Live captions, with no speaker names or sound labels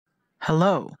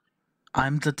Hello,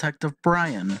 I'm Detective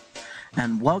Bryan,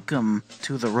 and welcome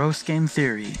to the Roast Game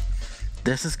Theory.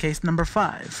 This is case number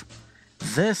 5.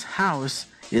 This house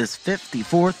is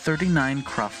 5439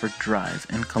 Crawford Drive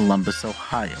in Columbus,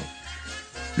 Ohio.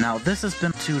 Now, this has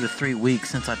been 2 to 3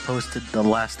 weeks since I posted the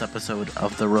last episode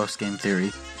of the Roast Game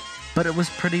Theory, but it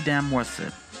was pretty damn worth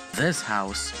it. This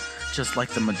house, just like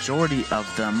the majority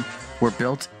of them, were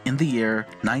built in the year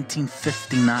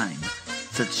 1959.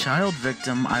 The child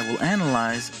victim I will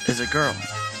analyze is a girl.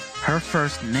 Her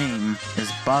first name is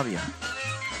Badi'a.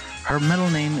 Her middle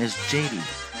name is Jadie.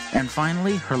 And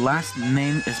finally, her last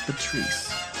name is Beatrice.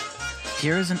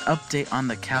 Here is an update on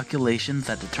the calculation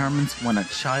that determines when a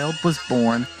child was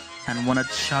born and when a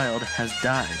child has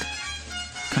died.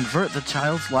 Convert the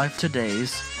child's life to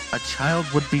days. A child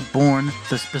would be born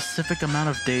the specific amount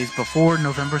of days before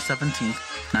November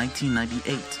 17th,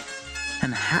 1998.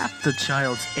 And half the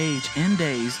child's age in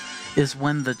days is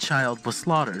when the child was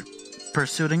slaughtered,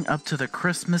 pursuing up to the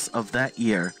Christmas of that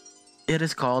year. It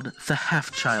is called the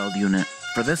half-child unit.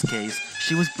 For this case,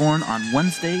 she was born on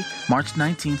Wednesday, March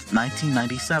 19,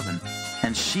 1997,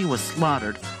 and she was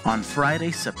slaughtered on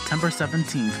Friday, September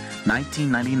 17,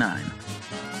 1999.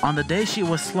 On the day she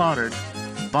was slaughtered,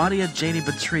 Badi'a Jadie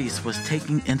Beatrice was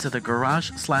taken into the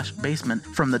garage/basement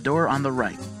from the door on the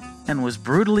right, and was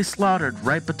brutally slaughtered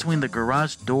right between the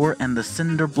garage door and the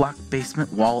cinder block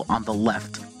basement wall on the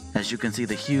left, as you can see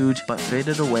the huge but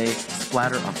faded away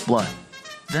splatter of blood.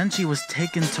 Then she was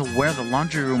taken to where the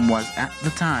laundry room was at the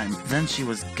time. Then she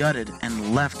was gutted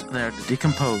and left there to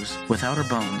decompose without her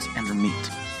bones and her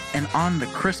meat. And on the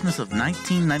Christmas of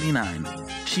 1999,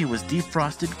 she was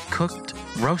defrosted, cooked,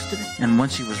 roasted, and when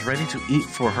she was ready to eat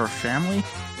for her family,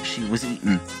 she was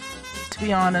eaten. To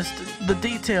be honest, the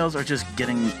details are just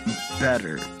getting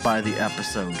better by the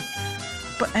episode.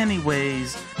 But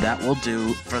anyways, that will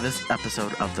do for this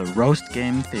episode of the Roast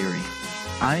Game Theory.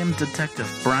 I am Detective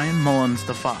Bryan Mullins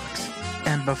the Fox,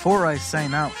 and before I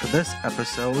sign out for this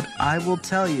episode, I will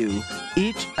tell you,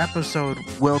 each episode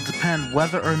will depend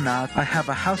whether or not I have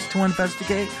a house to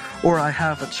investigate or I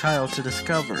have a child to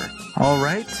discover.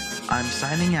 Alright, I'm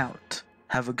signing out.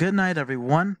 Have a good night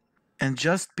everyone, and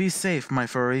just be safe, my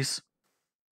furries.